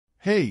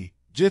Hey,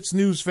 Jets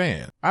news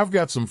fan, I've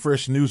got some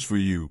fresh news for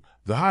you.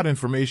 The hot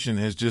information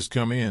has just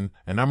come in,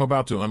 and I'm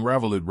about to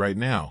unravel it right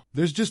now.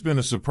 There's just been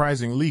a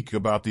surprising leak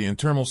about the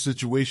internal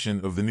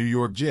situation of the New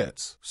York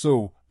Jets.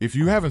 So, if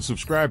you haven't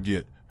subscribed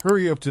yet,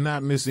 hurry up to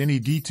not miss any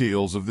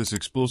details of this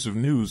explosive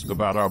news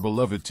about our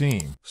beloved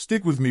team.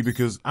 Stick with me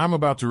because I'm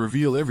about to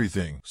reveal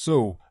everything.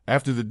 So,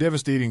 after the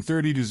devastating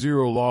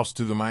 30-0 loss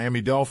to the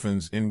Miami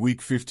Dolphins in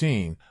Week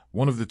 15,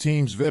 one of the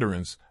team's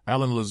veterans,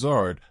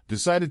 Lazard,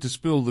 decided to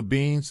spill the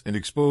beans and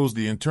expose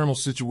the internal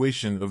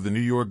situation of the New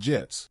York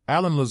Jets.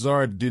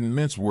 Lazard didn't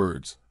mince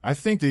words. I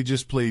think they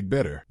just played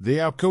better. They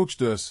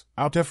outcoached us,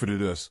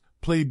 out-efforted us,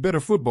 played better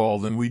football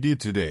than we did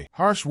today.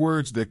 Harsh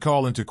words that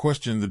call into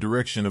question the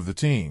direction of the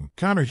team.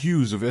 Connor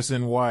Hughes of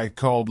SNY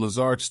called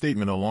Lazard's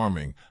statement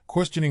alarming,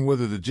 questioning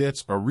whether the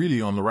Jets are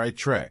really on the right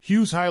track.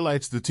 Hughes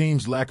highlights the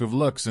team's lack of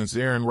luck since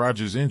Aaron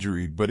Rodgers'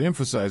 injury, but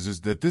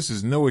emphasizes that this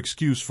is no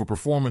excuse for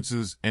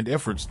performances and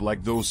efforts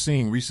like those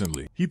seen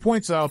recently. He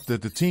points out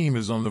that the team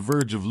is on the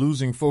verge of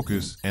losing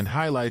focus and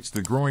highlights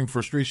the growing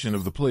frustration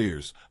of the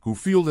players, who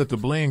feel that the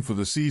blame for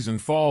the season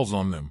falls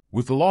on them.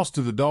 With the loss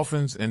to the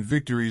Dolphins and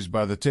victories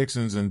by the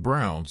Texans and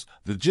Browns,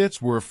 the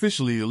Jets were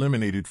officially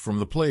eliminated from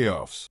the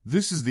playoffs.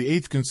 This is the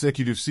 8th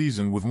consecutive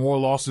season with more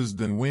losses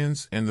than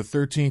wins and the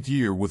 13th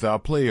year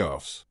without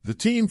playoffs. The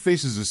team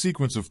faces a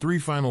sequence of 3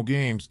 final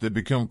games that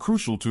become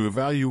crucial to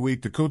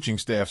evaluate the coaching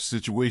staff's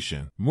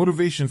situation.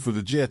 Motivation for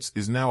the Jets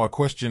is now a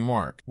question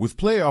mark. With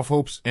playoff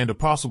hopes and a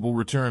possible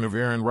return of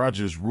Aaron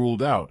Rodgers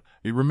ruled out,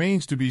 it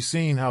remains to be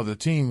seen how the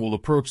team will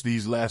approach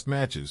these last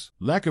matches.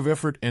 Lack of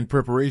effort and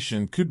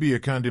preparation could be a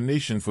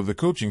condemnation for the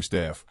coaching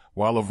staff,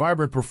 while a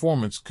vibrant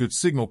performance could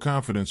signal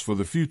confidence for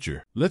the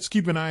future. Let's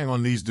keep an eye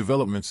on these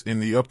developments in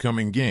the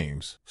upcoming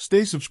games.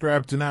 Stay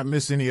subscribed to not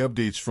miss any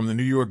updates from the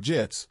New York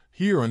Jets,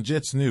 here on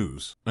Jets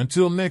News.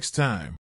 Until next time.